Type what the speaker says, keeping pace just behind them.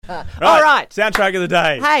All right. Soundtrack of the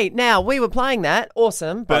day. Hey, now, we were playing that.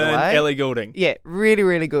 Awesome, by the Burn way. Ellie Goulding. Yeah, really,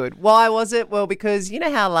 really good. Why was it? Well, because you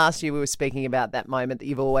know how last year we were speaking about that moment that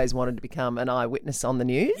you've always wanted to become an eyewitness on the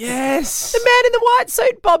news? Yes. The man in the white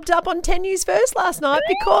suit bobbed up on 10 News First last night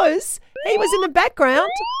because he was in the background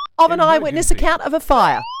of an eyewitness account of a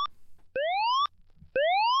fire.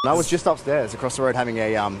 I was just upstairs across the road having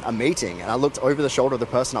a meeting, and I looked over the shoulder of the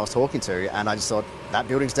person I was talking to, and I just thought, that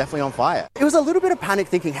building's definitely on fire. It was a little bit of panic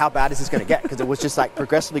thinking, how bad is this going to get? Because it was just like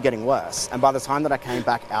progressively getting worse. And by the time that I came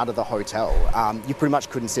back out of the hotel, you pretty much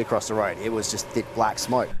couldn't see across the road. It was just thick black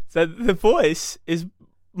smoke. So the voice is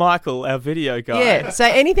Michael, our video guy. Yeah, so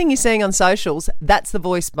anything you're seeing on socials, that's the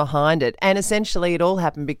voice behind it. And essentially it all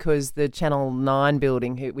happened because the Channel 9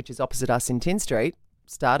 building, which is opposite us in Tin Street,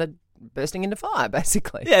 started bursting into fire,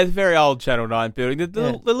 basically. Yeah, the very old Channel 9 building.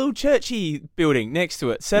 The little churchy building next to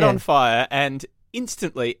it set on fire, and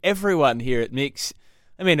instantly everyone here at Mix,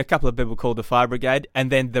 I mean, a couple of people called the fire brigade,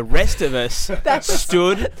 and then the rest of us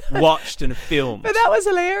stood, watched and filmed. But that was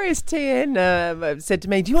hilarious. TN said to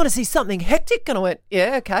me, do you want to see something hectic? And I went,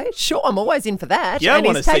 yeah, okay, sure, I'm always in for that. Yeah, and I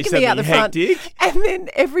want to see something hectic. And then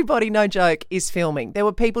everybody, no joke, is filming. There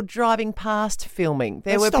were people driving past filming.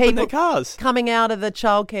 There were stopping people their cars. coming out of the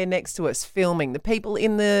childcare next to us filming. The people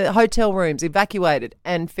in the hotel rooms evacuated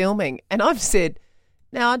and filming. And I've said,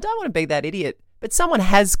 now, I don't want to be that idiot, but someone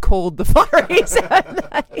has called the fireys, haven't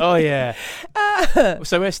they? Oh, yeah.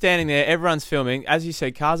 So we're standing there, everyone's filming. As you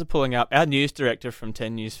said, cars are pulling up. Our news director from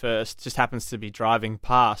 10 News First just happens to be driving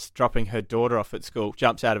past, dropping her daughter off at school,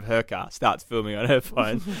 jumps out of her car, starts filming on her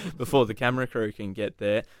phone before the camera crew can get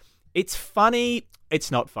there. It's funny. It's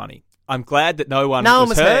not funny. I'm glad that no one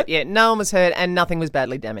was hurt. Yeah, no one was hurt and nothing was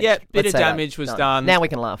badly damaged. Yeah, bit Let's of say that. damage was done. Now we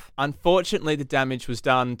can laugh. Unfortunately, the damage was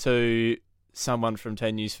done to someone from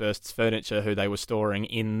 10 News First's furniture who they were storing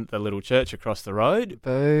in the little church across the road.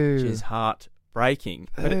 Boo. Which is heartbreaking.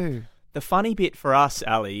 Boo. The funny bit for us,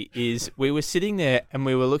 Ali, is we were sitting there and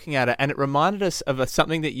we were looking at it, and it reminded us of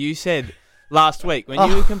something that you said last week when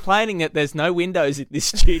you were complaining that there's no windows in this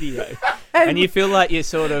studio and you feel like you're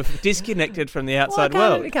sort of disconnected from the outside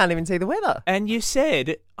world. You can't even see the weather. And you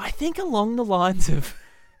said, I think along the lines of,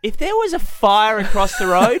 if there was a fire across the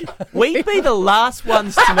road, we'd be the last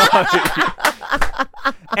ones to know.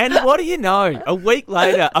 And what do you know? A week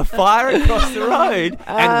later, a fire across the road,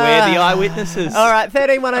 and we're the eyewitnesses. All right,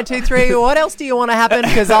 13 1023. What else do you want to happen?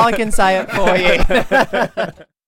 Because I can say it for you.